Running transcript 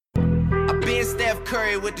Been Steph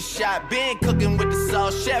Curry with the shot, been cooking with the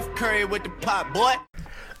sauce, Chef Curry with the pot, boy.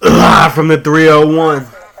 Live from the 301.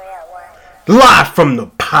 Live from the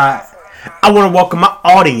pot. I want to welcome my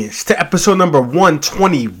audience to episode number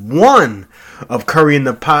 121 of Curry in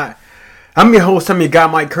the Pot. I'm your host, I'm your guy,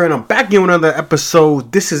 Mike Curry, and I'm back in with another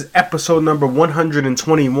episode. This is episode number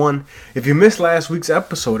 121. If you missed last week's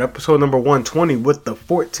episode number 120 with the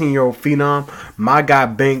 14-year-old phenom, my guy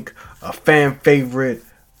Bink, a fan favorite,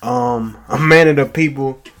 a man of the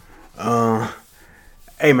people.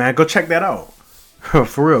 Hey man, go check that out.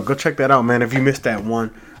 For real, go check that out, man. If you missed that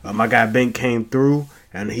one, my guy Bink came through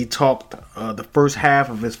and he talked the first half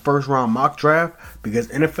of his first round mock draft, because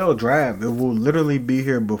NFL draft, it will literally be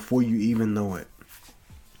here before you even know it.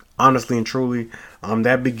 Honestly and truly,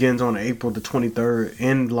 that begins on April the 23rd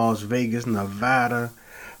in Las Vegas, Nevada,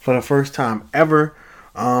 for the first time ever.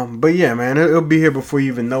 But yeah, man, it'll be here before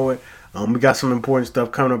you even know it. We got some important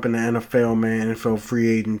stuff coming up in the NFL, man. NFL free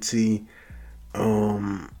agency,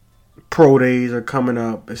 pro days are coming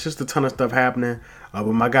up. It's just a ton of stuff happening. But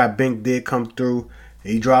my guy Bink did come through.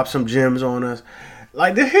 He dropped some gems on us.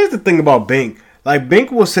 Like, here's the thing about Bink. Like,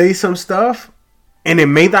 Bink will say some stuff, and it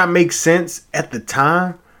may not make sense at the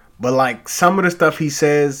time, but like some of the stuff he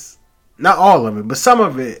says, not all of it, but some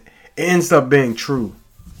of it ends up being true.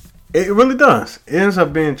 It really does. It ends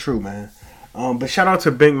up being true, man. But shout out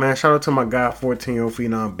to Bink, man. Shout out to my guy, 14-year-old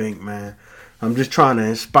phenom Bink, man. I'm just trying to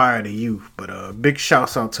inspire the youth. But big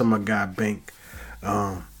shouts out to my guy Bink.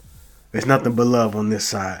 There's nothing but love on this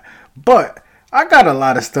side. But I got a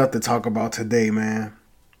lot of stuff to talk about today, man.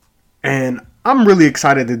 And I'm really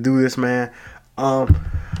excited to do this, man. For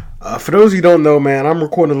those of you who don't know, man, I'm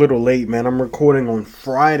recording a little late, man. I'm recording on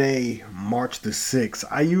Friday, March the 6th.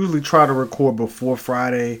 I usually try to record before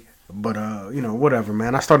Friday, but, whatever,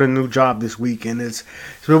 man. I started a new job this week, and it's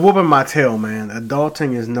been whooping my tail, man.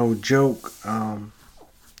 Adulting is no joke.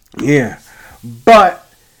 Yeah. But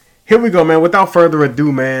here we go, man. Without further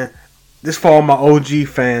ado, man. This for all my OG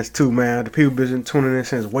fans too, man. The people who've been tuning in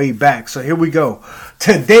since way back. So here we go.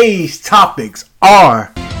 Today's topics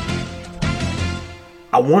are,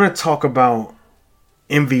 I want to talk about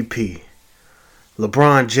MVP.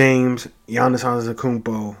 LeBron James, Giannis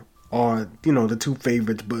Antetokounmpo are, the two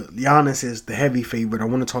favorites. But Giannis is the heavy favorite. I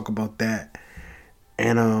want to talk about that.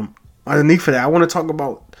 And underneath of that, I want to talk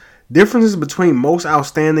about differences between most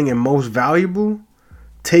outstanding and most valuable.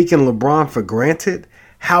 Taking LeBron for granted.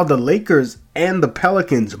 How the Lakers and the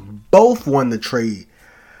Pelicans both won the trade.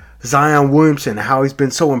 Zion Williamson, how he's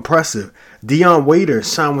been so impressive. Dion Waiters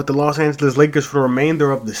signed with the Los Angeles Lakers for the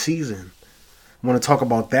remainder of the season. I want to talk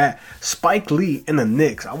about that. Spike Lee and the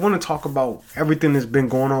Knicks. I want to talk about everything that's been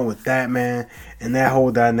going on with that, man, and that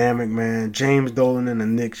whole dynamic, man. James Dolan and the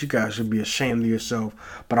Knicks, you guys should be ashamed of yourself.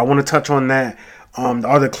 But I want to touch on that.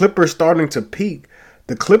 Are the Clippers starting to peak?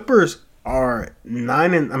 The Clippers are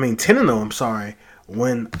 10-0, I'm sorry.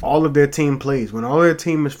 When all of their team plays, when all their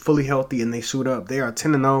team is fully healthy and they suit up, they are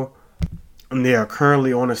 10-0, and they are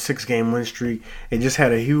currently on a 6-game win streak. They just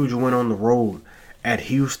had a huge win on the road at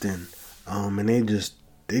Houston, and they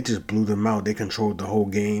just blew them out. They controlled the whole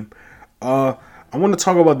game. I want to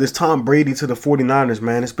talk about this Tom Brady to the 49ers,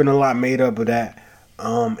 man. It's been a lot made up of that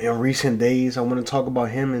in recent days. I want to talk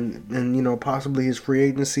about him and possibly his free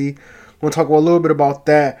agency. I want to talk a little bit about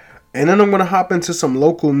that. And then I'm going to hop into some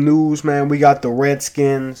local news, man. We got the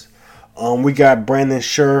Redskins. We got Brandon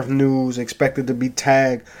Scherff news expected to be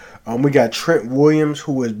tagged. We got Trent Williams,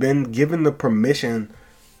 who has been given the permission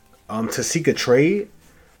to seek a trade.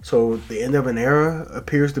 So the end of an era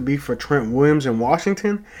appears to be for Trent Williams in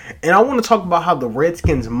Washington. And I want to talk about how the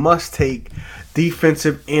Redskins must take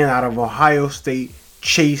defensive end out of Ohio State,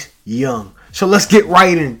 Chase Young. So let's get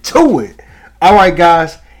right into it. All right,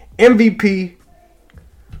 guys. MVP.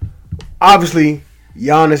 Obviously,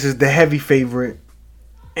 Giannis is the heavy favorite,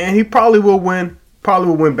 and he probably will win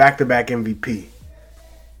back-to-back MVP.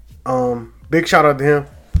 Big shout out to him.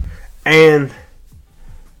 And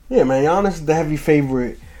yeah, man, Giannis is the heavy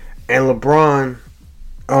favorite, and LeBron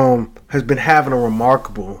has been having a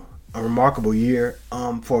remarkable year.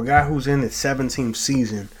 For a guy who's in his 17th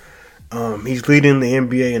season, he's leading the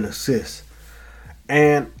NBA in assists,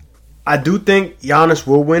 and I do think Giannis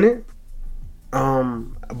will win it.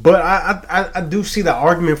 But I do see the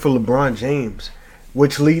argument for LeBron James,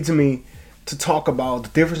 which leads me to talk about the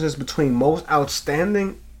differences between most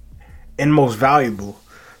outstanding and most valuable.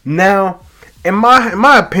 Now, in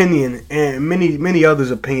my opinion, and many others'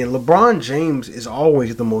 opinion, LeBron James is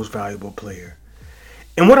always the most valuable player.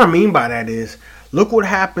 And what I mean by that is, look what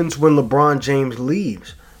happens when LeBron James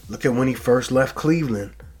leaves. Look at when he first left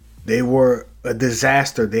Cleveland. They were a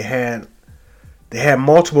disaster. They had They had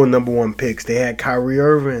multiple number one picks. They had Kyrie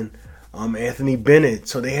Irving, Anthony Bennett.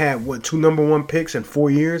 So they had, 2 number one picks in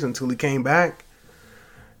 4 years until he came back.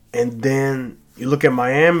 And then you look at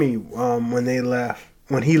Miami when he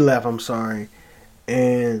left,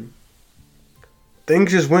 and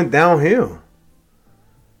things just went downhill.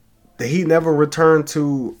 The Heat never returned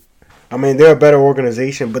to, they're a better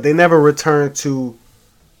organization, but they never returned to,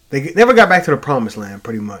 they never got back to the promised land,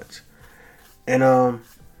 pretty much. And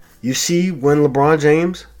you see when LeBron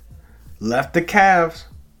James left the Cavs,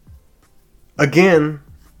 again,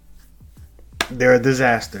 they're a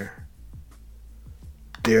disaster.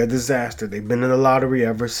 They're a disaster. They've been in the lottery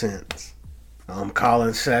ever since.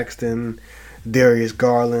 Colin Sexton, Darius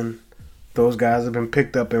Garland, those guys have been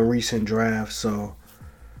picked up in recent drafts. So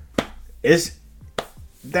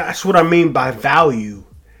that's what I mean by value.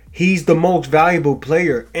 He's the most valuable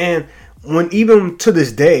player, and even to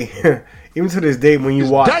this day, when you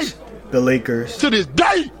watch the Lakers, to this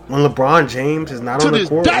day, when LeBron James is not on the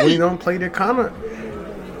court, when he don't play, they're kind of,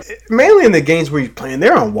 mainly in the games where he's playing,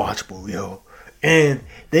 they're unwatchable, yo. And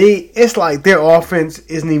it's like their offense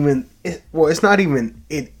isn't even. It's not even.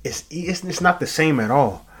 It's not the same at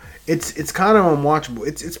all. It's kind of unwatchable.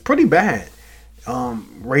 It's pretty bad.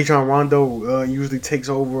 Rajon Rondo usually takes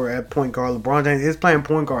over at point guard. LeBron James is playing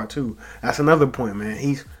point guard too. That's another point, man.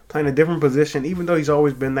 He's playing a different position, even though he's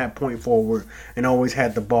always been that point forward and always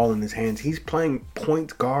had the ball in his hands. He's playing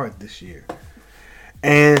point guard this year,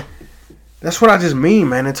 and that's what I just mean,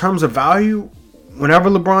 man. In terms of value. Whenever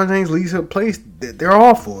LeBron James leaves a place, they're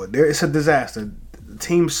awful. It's a disaster. The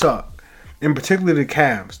teams suck, in particular the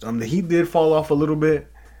Cavs. The Heat did fall off a little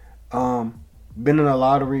bit. Been in the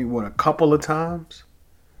lottery, a couple of times.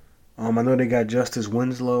 I know they got Justice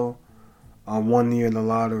Winslow 1 year in the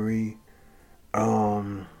lottery.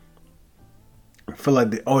 I feel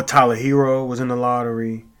like Tyler Hero was in the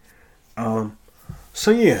lottery.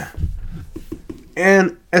 So yeah.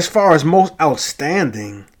 And as far as most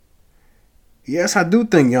outstanding, yes, I do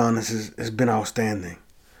think Giannis has been outstanding.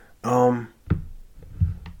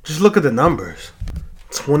 Just look at the numbers.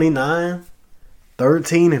 29,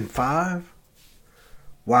 13, and 5.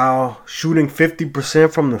 While shooting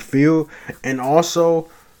 50% from the field. And also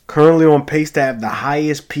currently on pace to have the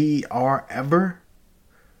highest PER ever.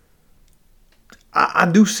 I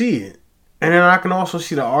do see it. And then I can also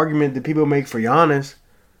see the argument that people make for Giannis.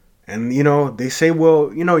 And, they say,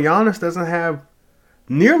 Giannis doesn't have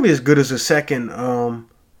nearly as good as a second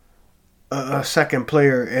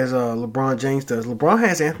player as LeBron James does. LeBron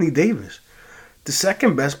has Anthony Davis. The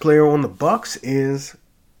second best player on the Bucks is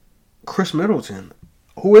Chris Middleton,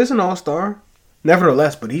 who is an all-star,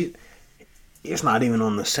 nevertheless, but he's not even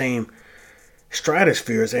on the same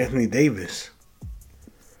stratosphere as Anthony Davis.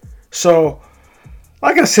 So,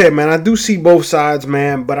 like I said, man, I do see both sides,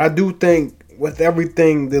 man, but I do think with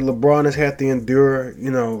everything that LeBron has had to endure,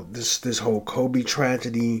 this whole Kobe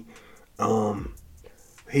tragedy, who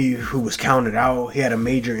was counted out, he had a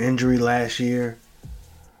major injury last year.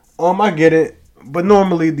 I get it, but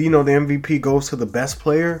normally, the MVP goes to the best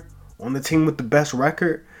player on the team with the best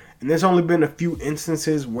record, and there's only been a few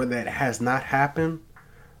instances where that has not happened.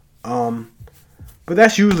 But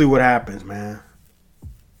that's usually what happens, man.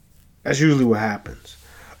 That's usually what happens.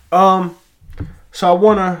 So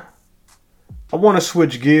I wanna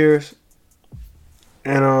switch gears,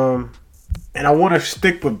 and I want to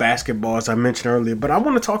stick with basketball as I mentioned earlier, but I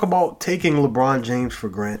want to talk about taking LeBron James for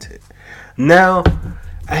granted. Now,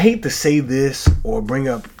 I hate to say this or bring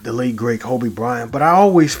up the late great Kobe Bryant, but I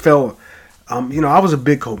always felt, I was a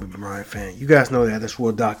big Kobe Bryant fan. You guys know that. That's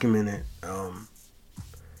well documented.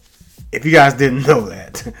 If you guys didn't know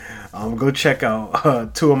that, go check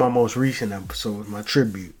out 2 of my most recent episodes, my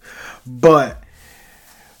tribute. But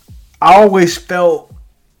I always felt,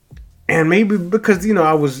 and maybe because,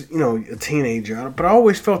 I was, a teenager, but I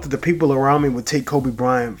always felt that the people around me would take Kobe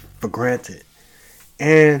Bryant for granted.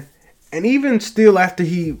 And even still after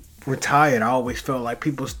he retired, I always felt like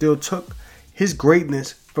people still took his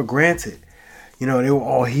greatness for granted. They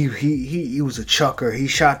were, he was a chucker. He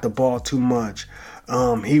shot the ball too much.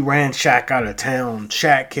 He ran Shaq out of town.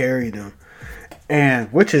 Shaq carried him.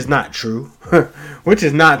 And which is not true. Which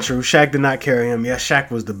is not true. Shaq did not carry him. Yes,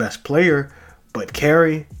 Shaq was the best player, but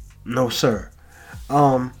carry, no sir.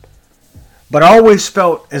 But I always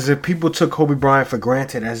felt as if people took Kobe Bryant for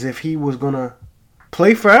granted, as if he was gonna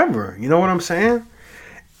play forever. You know what I'm saying?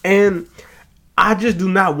 And I just do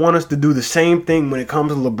not want us to do the same thing when it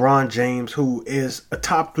comes to LeBron James, who is a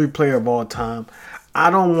top 3 player of all time. I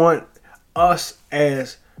don't want us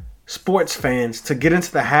as sports fans to get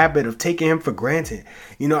into the habit of taking him for granted.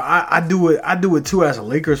 I do it too as a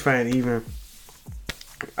Lakers fan even.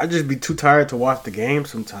 I just be too tired to watch the game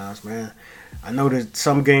sometimes, man. I know that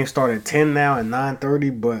some games start at 10 now and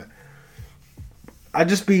 9:30, but I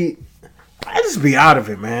just be out of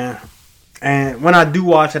it, man. And when I do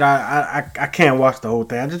watch it, I can't watch the whole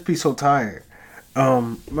thing. I just be so tired.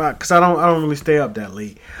 Because I don't really stay up that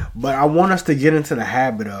late. But I want us to get into the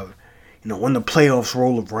habit of, when the playoffs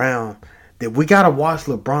roll around, that we gotta watch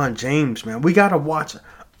LeBron James, man. We gotta watch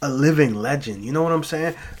a living legend. You know what I'm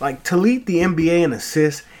saying? Like, to lead the NBA in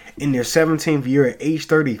assists in their 17th year at age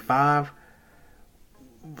 35,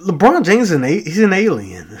 LeBron James he's an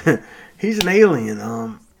alien. He's an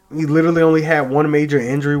alien. He literally only had one major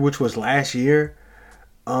injury, which was last year.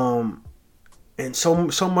 And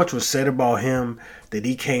so much was said about him that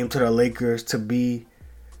he came to the Lakers to be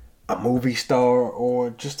a movie star or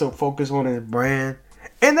just to focus on his brand.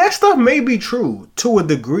 And that stuff may be true to a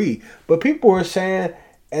degree, but people are saying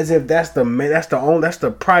as if that's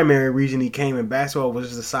the primary reason he came in basketball was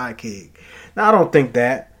just a sidekick. Now I don't think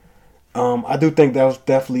that. I do think that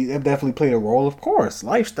definitely played a role. Of course,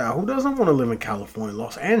 lifestyle. Who doesn't want to live in California,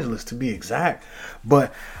 Los Angeles to be exact?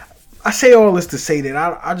 But I say all this to say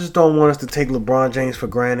that I just don't want us to take LeBron James for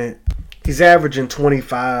granted. He's averaging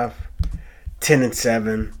 25, 10 and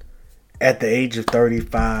 7 at the age of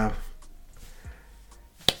 35.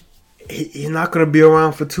 He's not going to be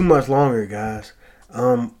around for too much longer, guys.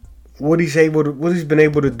 What he's been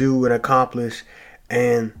able to do and accomplish,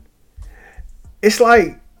 and it's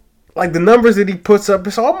like the numbers that he puts up.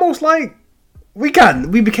 It's almost like we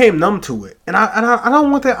became numb to it, and I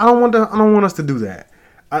don't want that. I don't want us to do that.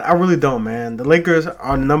 I really don't, man. The Lakers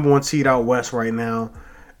are the number one seed out west right now,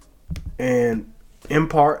 and in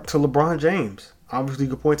part to LeBron James. Obviously,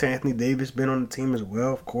 you could point to Anthony Davis, been on the team as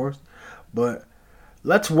well, of course. But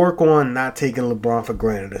let's work on not taking LeBron for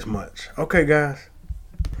granted as much. Okay, guys?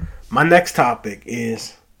 My next topic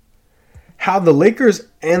is how the Lakers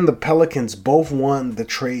and the Pelicans both won the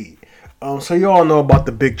trade. So you all know about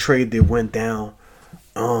the big trade that went down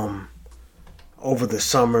over the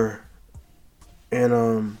summer.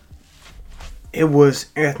 And it was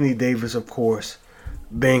Anthony Davis, of course,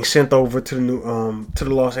 being sent over to the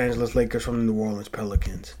Los Angeles Lakers from the New Orleans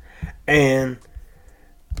Pelicans. And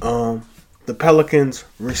the Pelicans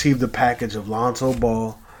received a package of Lonzo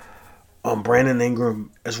Ball, Brandon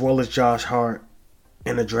Ingram, as well as Josh Hart,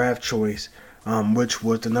 and a draft choice, which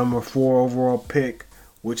was the number 4 overall pick,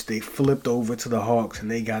 which they flipped over to the Hawks,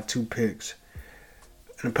 and they got 2 picks.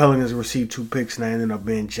 And the Pelicans received 2 picks, and that ended up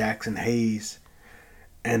being Jackson Hayes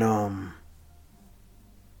and I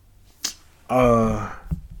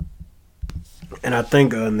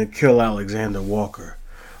think Nickeil Alexander-Walker.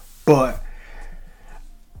 But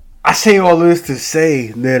I say all this to say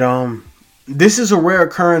that this is a rare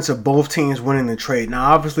occurrence of both teams winning the trade.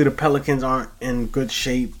 Now, obviously, the Pelicans aren't in good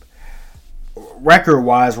shape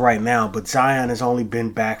record-wise right now, but Zion has only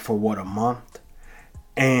been back for, a month?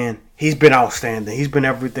 And he's been outstanding. He's been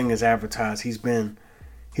everything as advertised. He's been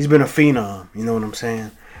a phenom, you know what I'm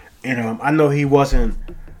saying? And I know he wasn't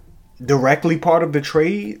directly part of the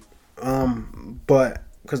trade, but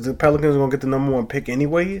because the Pelicans are going to get the number 1 pick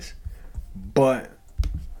anyways. But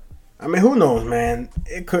I mean, who knows, man?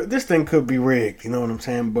 This thing could be rigged, you know what I'm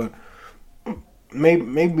saying? But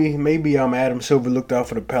maybe Adam Silver looked out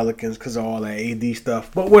for the Pelicans because of all that AD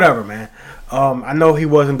stuff. But whatever, man. I know he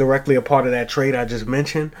wasn't directly a part of that trade I just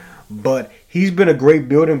mentioned, but he's been a great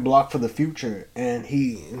building block for the future, and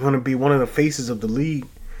he's going to be one of the faces of the league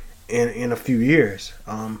in a few years.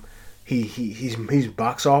 He's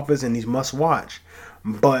box office and he's must watch.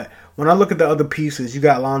 But when I look at the other pieces, you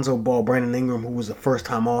got Lonzo Ball, Brandon Ingram, who was a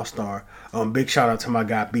first-time All-Star. Big shout-out to my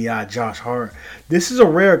guy, B.I. Josh Hart. This is a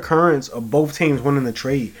rare occurrence of both teams winning the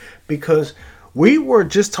trade because we were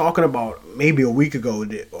just talking about maybe a week ago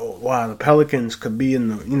that the Pelicans could be in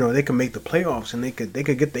the, they could make the playoffs and they could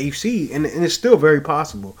get the eighth seed, and it's still very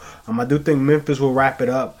possible. I do think Memphis will wrap it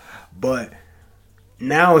up, but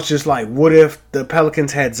now it's just like, what if the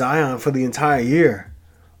Pelicans had Zion for the entire year?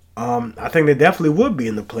 I think they definitely would be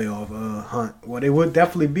in the playoff hunt. Well, they would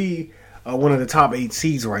definitely be one of the top 8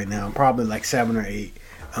 seeds right now. Probably like 7 or 8.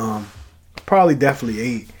 Probably definitely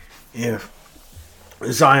 8 if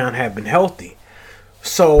Zion had been healthy.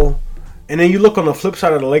 So, and then you look on the flip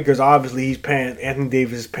side of the Lakers. Obviously, Anthony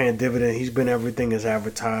Davis is paying dividend. He's been everything as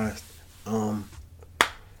advertised.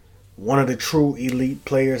 One of the true elite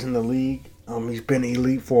players in the league. He's been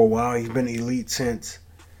elite for a while. He's been elite since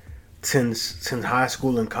high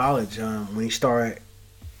school and college, when he started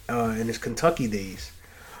in his Kentucky days.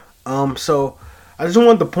 So I just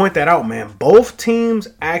wanted to point that out, man. Both teams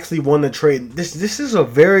actually won the trade. This is a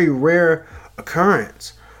very rare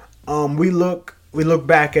occurrence. We look we look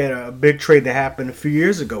back at a big trade that happened a few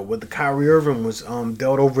years ago where the Kyrie Irving was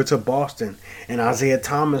dealt over to Boston and Isaiah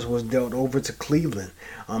Thomas was dealt over to Cleveland.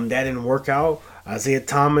 That didn't work out. Isaiah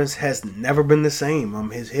Thomas has never been the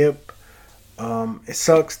same. His hip, it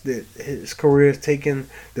sucks that his career has taken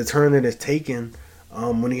the turn that it's taken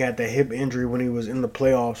when he had that hip injury when he was in the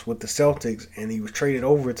playoffs with the Celtics and he was traded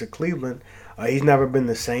over to Cleveland. He's never been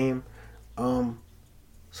the same. So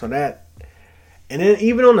that... And then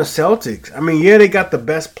even on the Celtics, I mean, yeah, they got the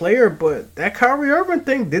best player, but that Kyrie Irving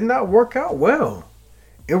thing did not work out well.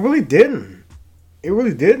 It really didn't. It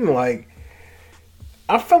really didn't. Like,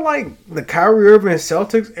 I feel like the Kyrie Irving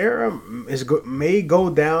Celtics era may go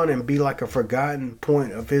down and be like a forgotten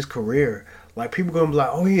point of his career. Like, people gonna be like,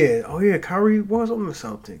 oh yeah, Kyrie was on the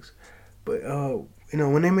Celtics, but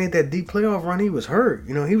when they made that deep playoff run, he was hurt.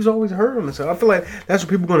 He was always hurt on the Celtics. I feel like that's what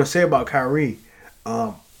people are gonna say about Kyrie.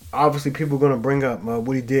 Obviously, people are going to bring up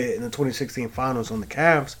what he did in the 2016 finals on the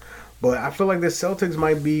Cavs. But I feel like the Celtics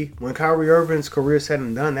might be, when Kyrie Irving's career is said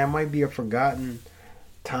and done, that might be a forgotten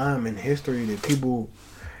time in history that people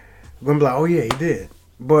are going to be like, oh, yeah, he did.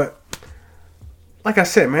 But, like I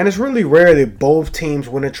said, man, it's really rare that both teams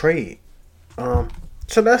win a trade. So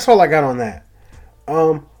that's all I got on that.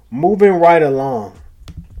 Moving right along.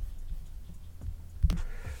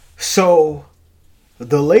 So...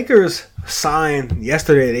 the Lakers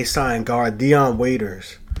they signed guard Dion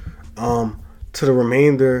Waiters for the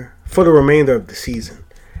remainder of the season.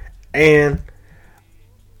 And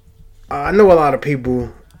I know a lot of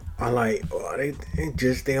people are like, oh,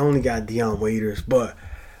 they only got Dion Waiters, but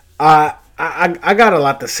I got a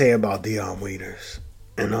lot to say about Dion Waiters.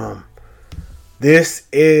 And this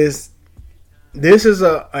is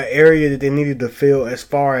a area that they needed to fill as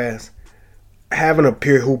far as having a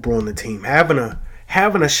pure hooper on the team, having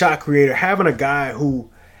a shot creator, having a guy who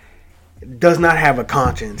does not have a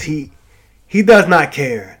conscience. He does not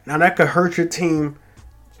care. Now, that could hurt your team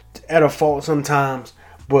at a fault sometimes,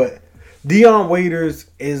 but Dion Waiters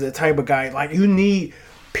is the type of guy, like, you need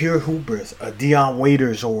pure hoopers, a Dion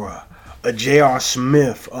Waiters or a J.R.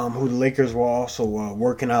 Smith, who the Lakers were also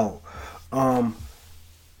working out.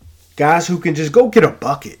 Guys who can just go get a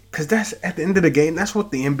bucket, because that's, at the end of the game, that's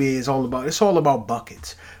what the NBA is all about. It's all about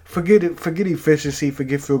buckets. Forget efficiency,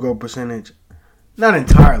 forget field goal percentage. Not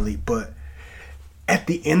entirely, but at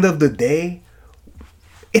the end of the day,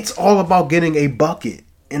 it's all about getting a bucket.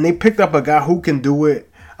 And they picked up a guy who can do it.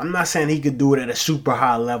 I'm not saying he could do it at a super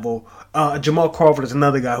high level. Jamal Crawford is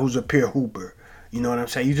another guy who's a pure hooper. You know what I'm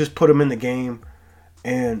saying? You just put him in the game,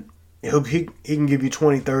 and he can give you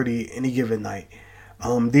 20, 30 any given night.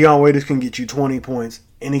 Dion Waiters can get you 20 points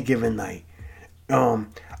any given night.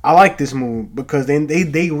 I like this move because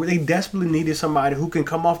they desperately needed somebody who can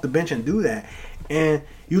come off the bench and do that. And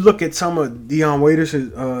you look at some of Dion Waiters'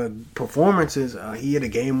 performances. He had a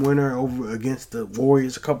game winner over against the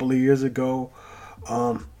Warriors a couple of years ago.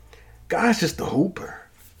 Guy's just a hooper.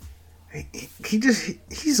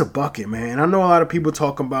 He's a bucket, man. I know a lot of people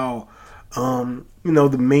talk about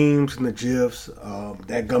the memes and the gifs,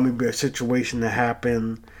 that gummy bear situation that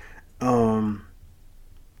happened.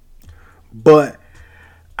 But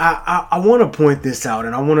I want to point this out,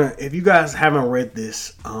 and I want to, if you guys haven't read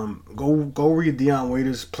this, go read Dion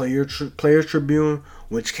Waiters' Players Tribune,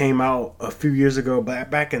 which came out a few years ago,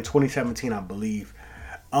 back in 2017, I believe.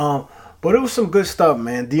 But it was some good stuff,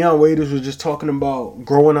 man. Dion Waiters was just talking about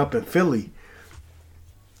growing up in Philly,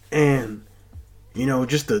 and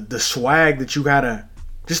just the swag that you gotta,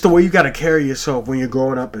 just the way you gotta carry yourself when you're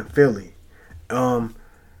growing up in Philly.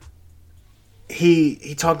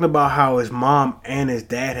 He talking about how his mom and his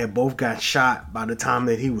dad had both got shot by the time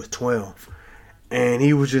that he was 12. And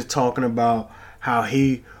he was just talking about how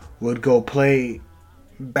he would go play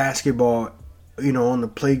basketball, on the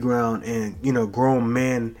playground, and, grown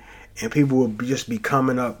men and people would just be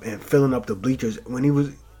coming up and filling up the bleachers when he was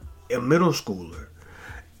a middle schooler.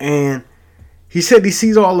 And he said he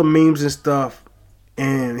sees all the memes and stuff,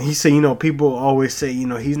 and he said, people always say,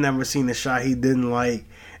 he's never seen a shot he didn't like,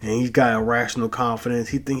 and he's got irrational confidence.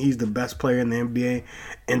 He thinks he's the best player in the NBA.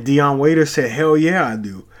 And Dion Waiters said, hell yeah, I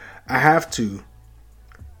do. I have to.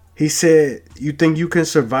 He said, you think you can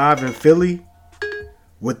survive in Philly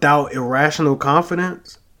without irrational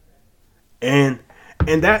confidence? And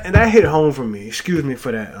that hit home for me. Excuse me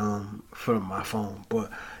for that, for my phone. But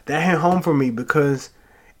that hit home for me because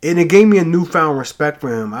it gave me a newfound respect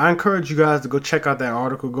for him. I encourage you guys to go check out that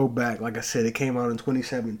article. Go back. Like I said, it came out in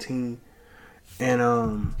 2017.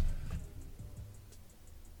 And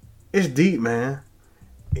it's deep, man.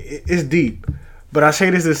 It's deep. But I say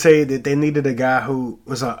this to say that they needed a guy who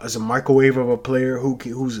was a microwave of a player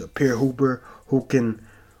who's a pure hooper, who can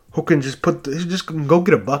who can just he just can go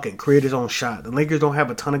get a bucket and create his own shot. The Lakers don't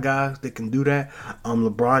have a ton of guys that can do that.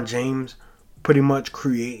 LeBron James pretty much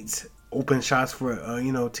creates open shots for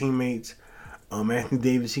teammates. Anthony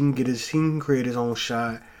Davis, he can create his own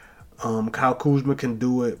shot. Kyle Kuzma can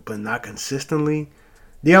do it, but not consistently.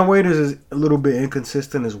 Dion Waiters is a little bit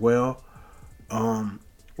inconsistent as well,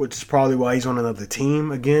 which is probably why he's on another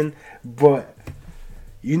team again. But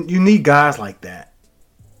you need guys like that.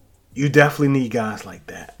 You definitely need guys like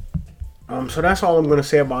that. So that's all I'm going to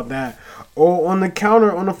say about that. On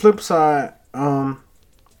the flip side,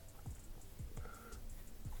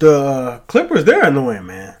 the Clippers, they're annoying,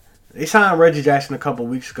 man. They signed Reggie Jackson a couple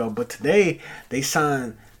weeks ago, but today they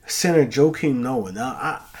signed center Joakim Noah.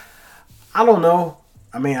 Now, I don't know.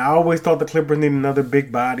 I mean, I always thought the Clippers need another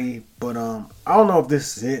big body, but I don't know if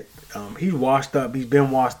this is it. He's washed up. He's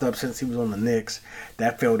been washed up since he was on the Knicks.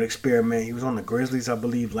 That failed experiment. He was on the Grizzlies, I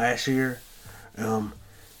believe, last year.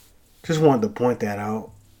 Just wanted to point that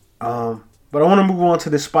out. But I want to move on to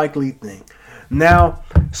the Spike Lee thing. Now,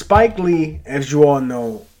 Spike Lee, as you all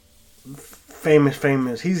know, famous.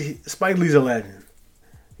 Spike Lee's a legend.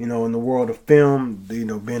 In the world of film, being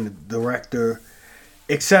a director,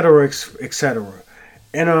 etc., etc.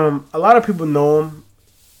 And a lot of people know him,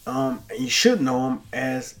 and you should know him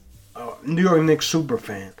as a New York Knicks super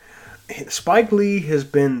fan. Spike Lee has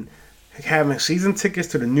been having season tickets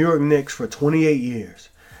to the New York Knicks for 28 years.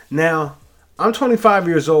 Now, I'm 25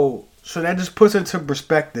 years old, so that just puts into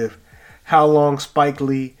perspective how long Spike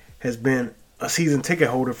Lee has been a season ticket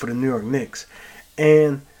holder for the New York Knicks.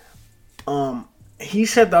 And he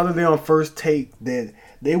said the other day on First Take that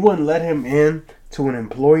they wouldn't let him in to an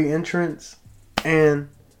employee entrance. And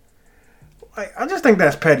I just think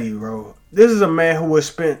that's petty, bro. This is a man who has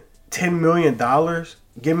spent $10 million,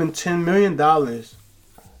 giving $10 million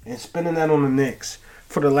and spending that on the Knicks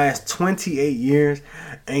for the last 28 years.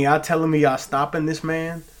 And y'all telling me y'all stopping this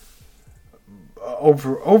man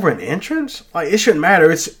over an entrance? Like, it shouldn't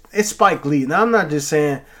matter. It's Spike Lee. Now, I'm not just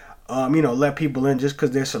saying, let people in just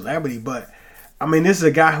because they're celebrity. But, I mean, this is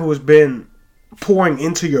a guy who has been pouring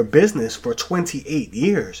into your business for 28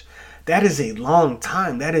 years. That is a long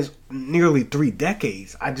time. That is nearly 3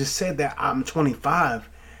 decades. I just said that I'm 25,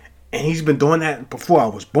 and he's been doing that before I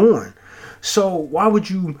was born. So why would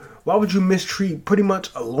you mistreat pretty much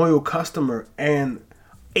a loyal customer and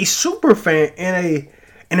a super fan and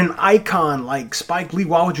an icon like Spike Lee?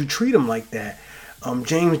 Why would you treat him like that?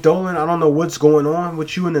 James Dolan, I don't know what's going on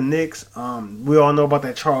with you and the Knicks. We all know about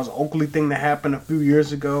that Charles Oakley thing that happened a few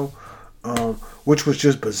years ago. Which was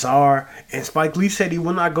just bizarre. And Spike Lee said he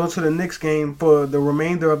will not go to the Knicks game for the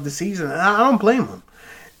remainder of the season. And I don't blame him.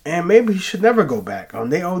 And maybe he should never go back.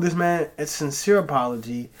 They owe this man a sincere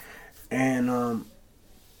apology. And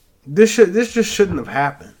this just shouldn't have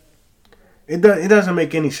happened. It doesn't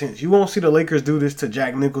make any sense. You won't see the Lakers do this to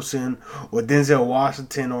Jack Nicholson or Denzel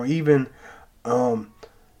Washington or even the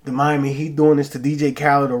Miami Heat doing this to DJ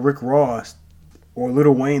Khaled or Rick Ross or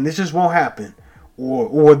Lil Wayne. This just won't happen.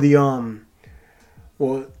 Or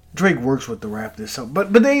Drake works with the Raptors, so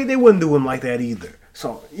but they wouldn't do him like that either.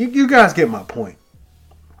 So you guys get my point.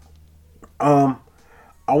 I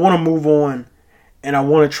want to move on, and I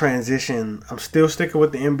want to transition. I'm still sticking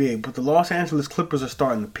with the NBA, but the Los Angeles Clippers are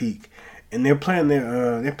starting to peak, and they're playing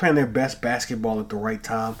their best basketball at the right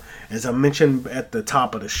time. As I mentioned at the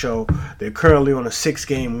top of the show, they're currently on a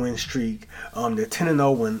 6-game win streak. They're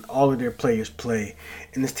 10-0 when all of their players play,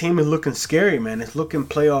 and this team is looking scary, man. It's looking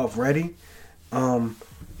playoff ready.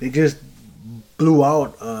 They just blew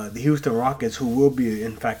out the Houston Rockets, who will be,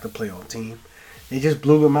 in fact, a playoff team. They just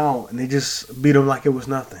blew them out, and they just beat them like it was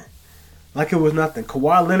nothing.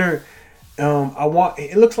 Kawhi Leonard,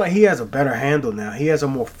 it looks like he has a better handle now. He has a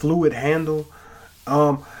more fluid handle.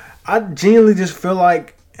 I genuinely just feel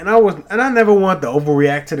like, and I never wanted to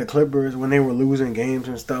overreact to the Clippers when they were losing games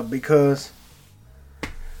and stuff, because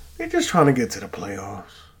they're just trying to get to the playoffs.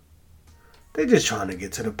 They're just trying to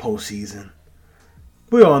get to the postseason.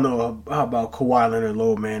 We all know how about Kawhi Leonard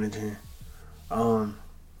load managing.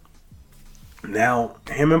 Now,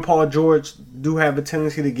 him and Paul George do have a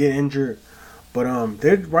tendency to get injured, but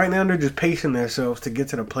they're just pacing themselves to get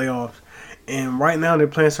to the playoffs. And right now they're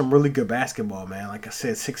playing some really good basketball, man. Like I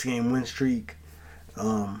said, 6-game win streak.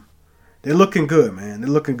 They're looking good, man. They're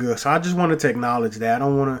looking good. So I just wanted to acknowledge that. I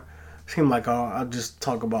don't want to seem like I'll just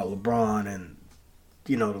talk about LeBron and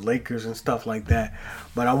the Lakers and stuff like that.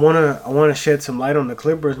 But I wanna shed some light on the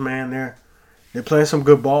Clippers, man. They're playing some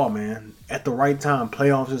good ball, man. At the right time.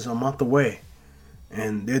 Playoffs is a month away.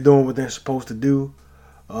 And they're doing what they're supposed to do.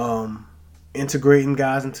 Integrating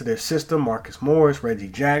guys into their system. Marcus Morris, Reggie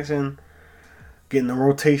Jackson. getting the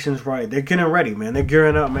rotations right. They're getting ready, man. They're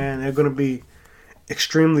gearing up, man. They're going to be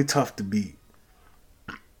extremely tough to beat.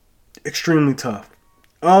 Extremely tough.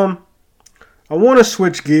 I want to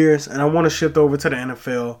switch gears, and I want to shift over to the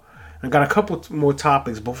NFL. I got a couple more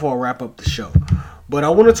topics before I wrap up the show. But I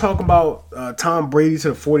want to talk about Tom Brady to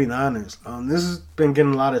the 49ers. This has been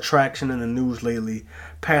getting a lot of traction in the news lately,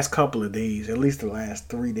 past couple of days, at least the last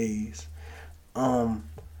 3 days. Tom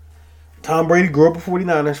Brady grew up a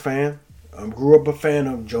 49ers fan. Grew up a fan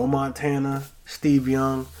of Joe Montana, Steve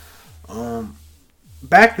Young.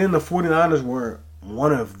 Back then, the 49ers were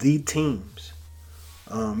one of the teams.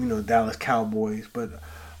 Dallas Cowboys. But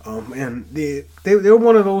and they were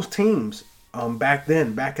one of those teams back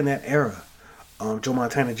then, back in that era. Joe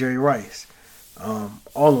Montana, Jerry Rice.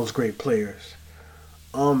 All those great players.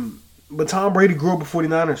 But Tom Brady grew up a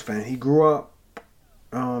 49ers fan. He grew up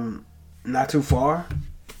not too far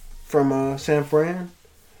from San Fran.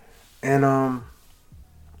 And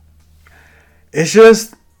it's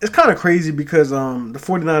kind of crazy because the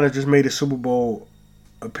 49ers just made a Super Bowl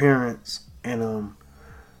appearance. And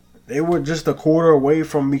they were just a quarter away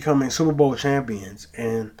from becoming Super Bowl champions.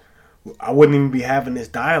 And I wouldn't even be having this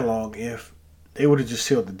dialogue if they would have just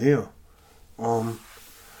sealed the deal.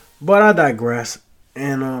 But I digress.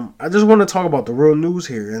 And I just want to talk about the real news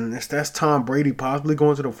here. And that's Tom Brady possibly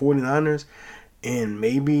going to the 49ers. And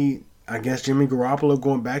maybe, I guess, Jimmy Garoppolo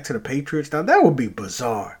going back to the Patriots. Now, that would be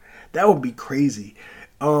bizarre. That would be crazy.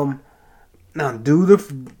 Now, does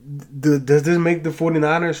this make the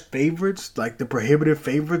 49ers favorites? Like the prohibitive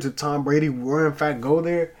favorites if Tom Brady were in fact go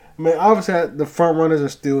there? I mean, obviously, the front runners are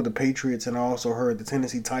still the Patriots. And I also heard the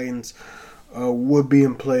Tennessee Titans would be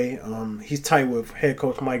in play. He's tight with head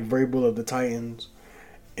coach Mike Vrabel of the Titans.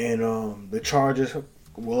 And the Chargers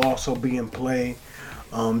will also be in play.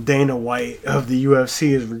 Dana White of the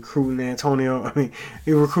UFC is recruiting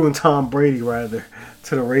he's recruiting Tom Brady, rather,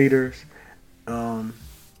 to the Raiders.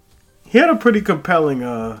 He had a pretty compelling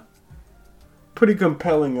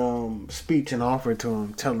speech and offer to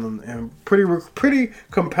him, telling him, and pretty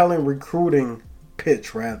compelling recruiting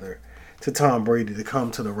pitch, rather, to Tom Brady to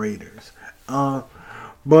come to the Raiders. But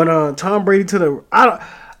Tom Brady to the...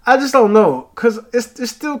 I just don't know, because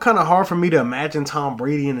it's still kind of hard for me to imagine Tom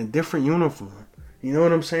Brady in a different uniform. You know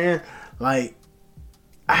what I'm saying? Like,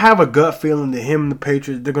 I have a gut feeling that him and the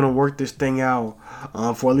Patriots, they're going to work this thing out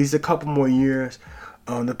for at least a couple more years.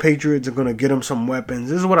 The Patriots are going to get him some weapons.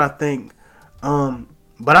 This is what I think.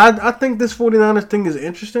 But I think this 49ers thing is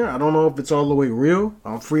interesting. I don't know if it's all the way real.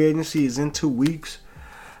 Free agency is in 2 weeks.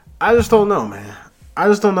 I just don't know, man. I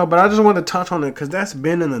just don't know. But I just want to touch on it because that's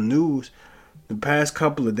been in the news the past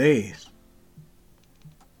couple of days.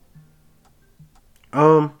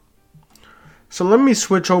 So let me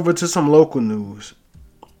switch over to some local news.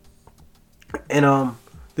 And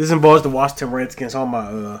this involves the Washington Redskins, all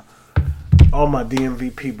my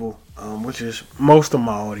DMV people, which is most of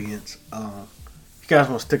my audience. You guys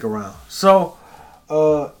want to stick around. So,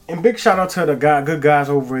 and big shout out to the good guys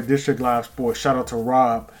over at District Live Sports. Shout out to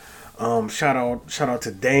Rob. Shout out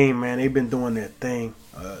to Dame, man. They've been doing their thing.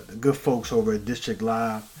 The good folks over at District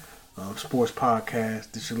Live Sports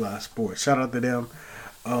Podcast, District Live Sports. Shout out to them.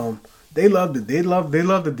 They love the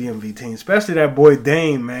DMV team, especially that boy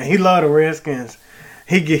Dame, man. He love the Redskins.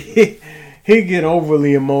 He get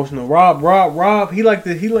overly emotional. Rob, he like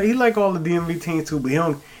all the DMV teams too, but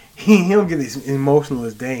he don't get as emotional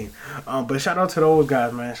as Dame. But shout out to those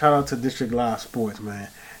guys, man. Shout out to District Live Sports, man.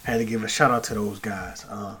 Had to give a shout out to those guys.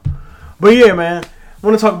 But yeah, man, I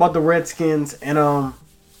want to talk about the Redskins, and a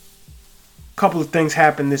couple of things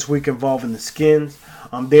happened this week involving the Skins.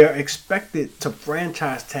 They're expected to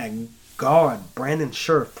franchise tag guard Brandon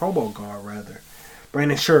Scherf, Pro Bowl guard rather,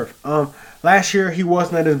 Brandon Scherf. Last year he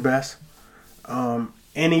wasn't at his best.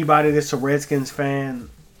 Anybody that's a Redskins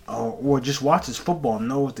fan or just watches football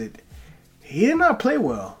knows that he did not play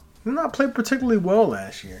well. He did not play particularly well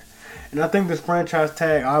last year. And I think this franchise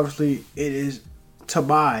tag, obviously, it is to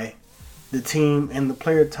buy the team and the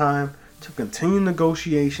player time to continue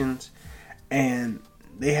negotiations. And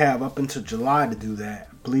they have up until July to do that.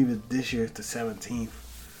 I believe this year it's the 17th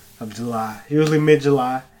of July. Usually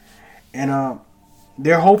mid-July. And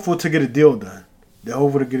they're hopeful to get a deal done.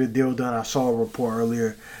 I saw a report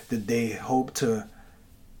earlier that they hope to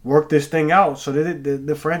work this thing out so that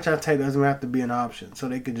the franchise tag doesn't have to be an option. So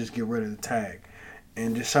they can just get rid of the tag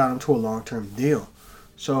and just sign them to a long-term deal.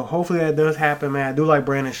 So hopefully that does happen, man. I do like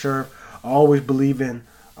Brandon Scherf. I always believe in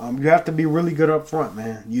you have to be really good up front,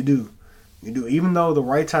 man. You do. Even though the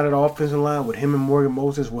right side of the offensive line with him and Morgan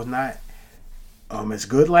Moses was not as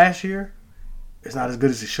good last year. It's not as good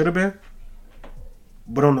as it should have been.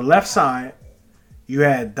 But on the left side, you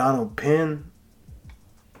had Donald Penn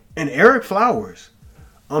And Eric Flowers,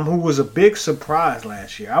 who was a big surprise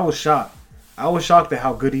last year. I was shocked. I was shocked at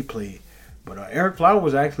how good he played. But Eric Flowers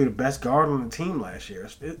was actually the best guard on the team last year.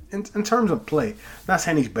 In terms of play, not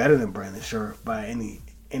saying he's better than Brandon Scherf by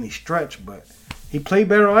any stretch, but he played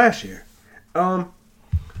better last year. So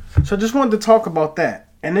I just wanted to talk about that.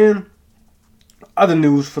 And then other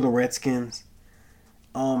news for the Redskins.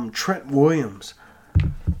 Trent Williams,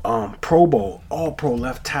 Pro Bowl, All-Pro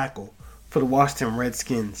left tackle for the Washington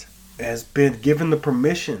Redskins, has been given the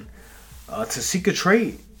permission to seek a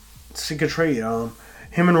trade.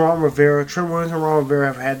 Him and Ron Rivera, Trent Williams and Ron Rivera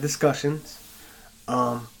have had discussions.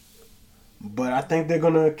 But I think they're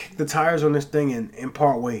going to kick the tires on this thing and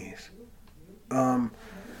part ways.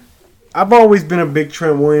 I've always been a big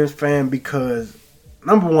Trent Williams fan because,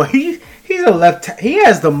 number one, he's a he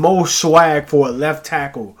has the most swag for a left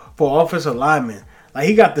tackle, for offensive lineman. Like,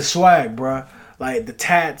 he got the swag, bruh. Like, the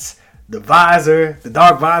tats, the visor, the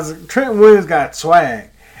dark visor. Trent Williams got swag.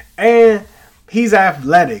 And he's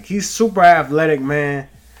athletic. He's super athletic, man.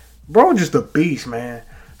 Bro, just a beast, man.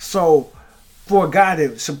 So, for a guy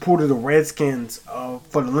that supported the Redskins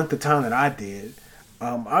for the length of time that I did,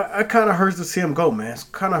 I kind of hurt to see him go, man. It's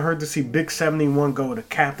kind of hurt to see Big 71 go, the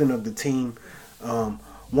captain of the team.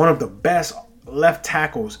 One of the best left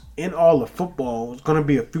tackles in all of football. Is going to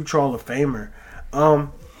be a future Hall of Famer.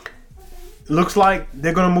 Looks like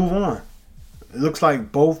they're going to move on. It looks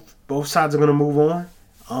like both sides are going to move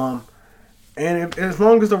on. And as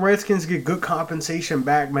long as the Redskins get good compensation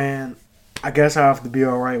back, man, I guess I have to be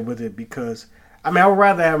all right with it because, I mean, I would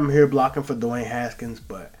rather have him here blocking for Dwayne Haskins,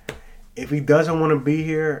 but if he doesn't want to be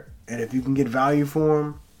here and if you can get value for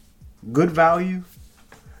him, good value,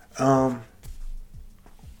 by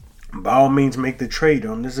all means make the trade.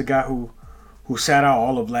 This is a guy who sat out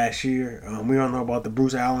all of last year. We don't know about the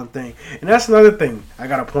Bruce Allen thing. And that's another thing I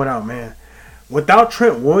got to point out, man. Without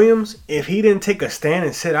Trent Williams, if he didn't take a stand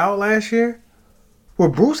and sit out last year,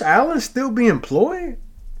 would Bruce Allen still be employed?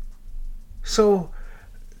 So,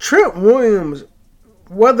 Trent Williams,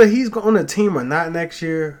 whether he's on a team or not next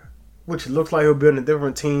year, which looks like he'll be on a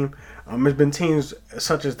different team. There's been teams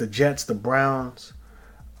such as the Jets, the Browns,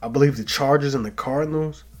 I believe the Chargers and the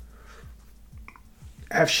Cardinals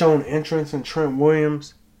have shown interest in Trent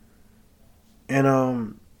Williams.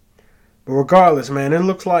 And but regardless, man, it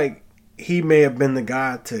looks like he may have been the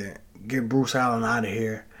guy to get Bruce Allen out of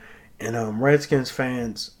here. And Redskins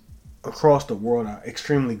fans across the world are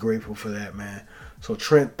extremely grateful for that, man. So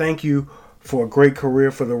Trent, thank you for a great career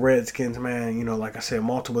for the Redskins, man. You know, like I said,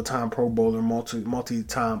 multiple-time Pro Bowler,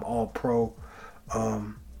 multi-time All-Pro.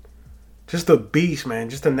 Just a beast, man.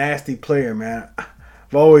 Just a nasty player, man.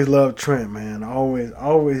 I've always loved Trent, man. Always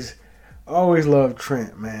loved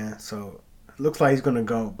Trent, man. So it looks like he's gonna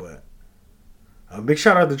go, but a big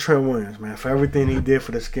shout out to Trent Williams, man, for everything he did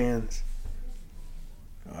for the Skins.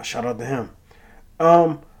 Shout out to him.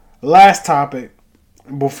 Last topic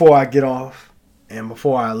before I get off and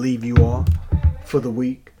before I leave you all for the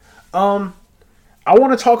week. I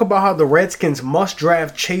want to talk about how the Redskins must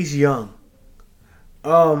draft Chase Young.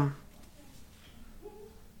 I'm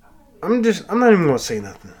not even gonna say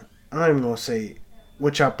nothing. I'm not even gonna say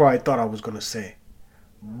which I probably thought I was gonna say.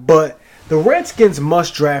 But the Redskins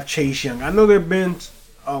must draft Chase Young. I know there have been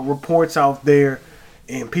reports out there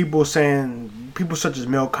and people such as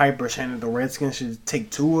Mel Kiper saying that the Redskins should take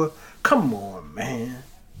Tua. Come on, man.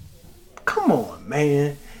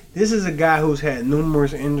 This is a guy who's had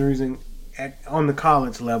numerous injuries on the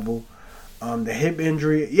college level. The hip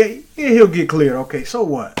injury, yeah, he'll get cleared. Okay, so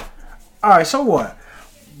what? All right, so what?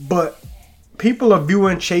 But people are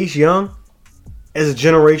viewing Chase Young as a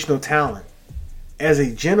generational talent.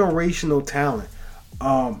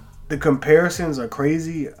 The comparisons are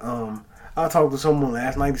crazy. I talked to someone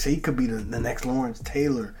last night to say he could be the next Lawrence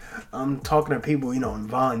Taylor. I'm talking to people,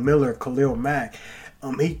 Von Miller, Khalil Mack.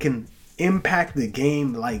 He can impact the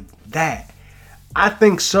game like that. I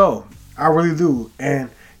think so. I really do. And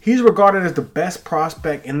he's regarded as the best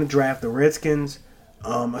prospect in the draft. The Redskins,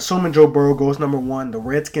 assuming Joe Burrow goes number 1, the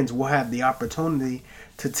Redskins will have the opportunity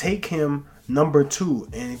to take him number 2.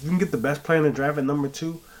 And if you can get the best player in the draft at number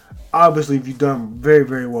 2, obviously you've done very,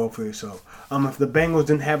 very well for yourself. If the Bengals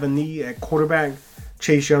didn't have a need at quarterback,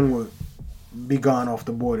 Chase Young would be gone off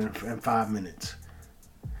the board in 5 minutes.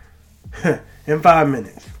 In 5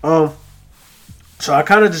 minutes. So I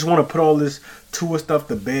kind of just want to put all this Tua stuff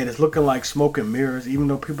to bed. It's looking like smoke and mirrors, even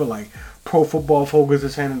though people like Pro Football Focus are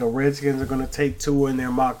saying that the Redskins are going to take Tua in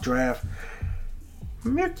their mock draft.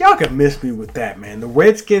 Y'all can miss me with that, man. The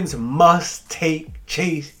Redskins must take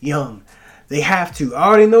Chase Young. They have to. I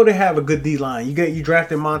already know they have a good D-line. You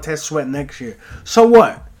drafted Montez Sweat next year. So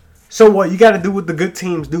what? So what? You got to do what the good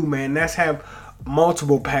teams do, man. That's have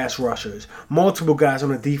multiple pass rushers, multiple guys on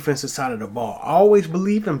the defensive side of the ball. I always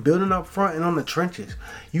believe in building up front and on the trenches.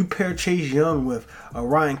 You pair Chase Young with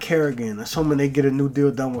Ryan Kerrigan, assuming they get a new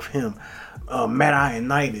deal done with him. Matt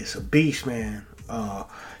Ioannidis, a beast, man.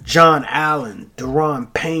 John Allen,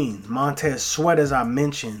 Deron Payne, Montez Sweat, as I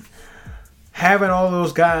mentioned. Having all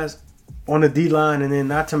those guys on the D-line, and then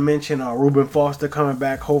not to mention Reuben Foster coming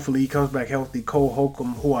back. Hopefully he comes back healthy. Cole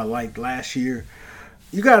Holcomb, who I liked last year.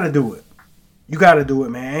 You got to do it. You got to do it,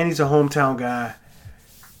 man. And he's a hometown guy.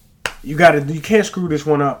 You can't screw this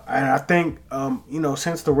one up. And I think,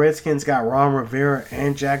 since the Redskins got Ron Rivera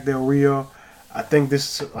and Jack Del Rio, I think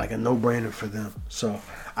this is like a no-brainer for them. So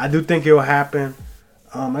I do think it'll happen.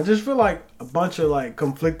 I just feel like a bunch of like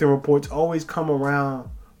conflicting reports always come around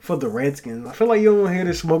for the Redskins. I feel like you don't hear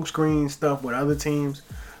the smoke screen stuff with other teams,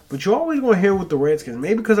 but you're always going to hear with the Redskins.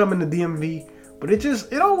 Maybe because I'm in the DMV, but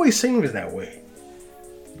it always seems that way.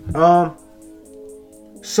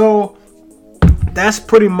 So that's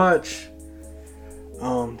pretty much.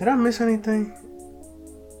 Did I miss anything?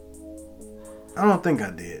 I don't think I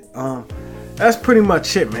did. That's pretty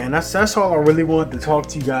much it, man. That's all I really wanted to talk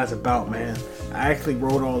to you guys about, man. I actually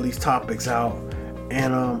wrote all these topics out,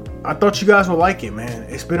 and I thought you guys would like it, man.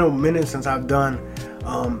 It's been a minute since I've done,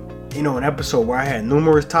 an episode where I had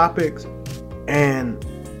numerous topics, and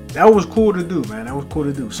that was cool to do, man. That was cool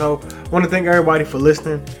to do. So I want to thank everybody for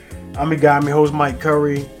listening. I'm your guy, my host, Mike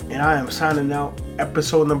Curry, and I am signing out.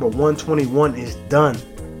 Episode number 121 is done.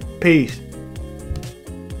 Peace.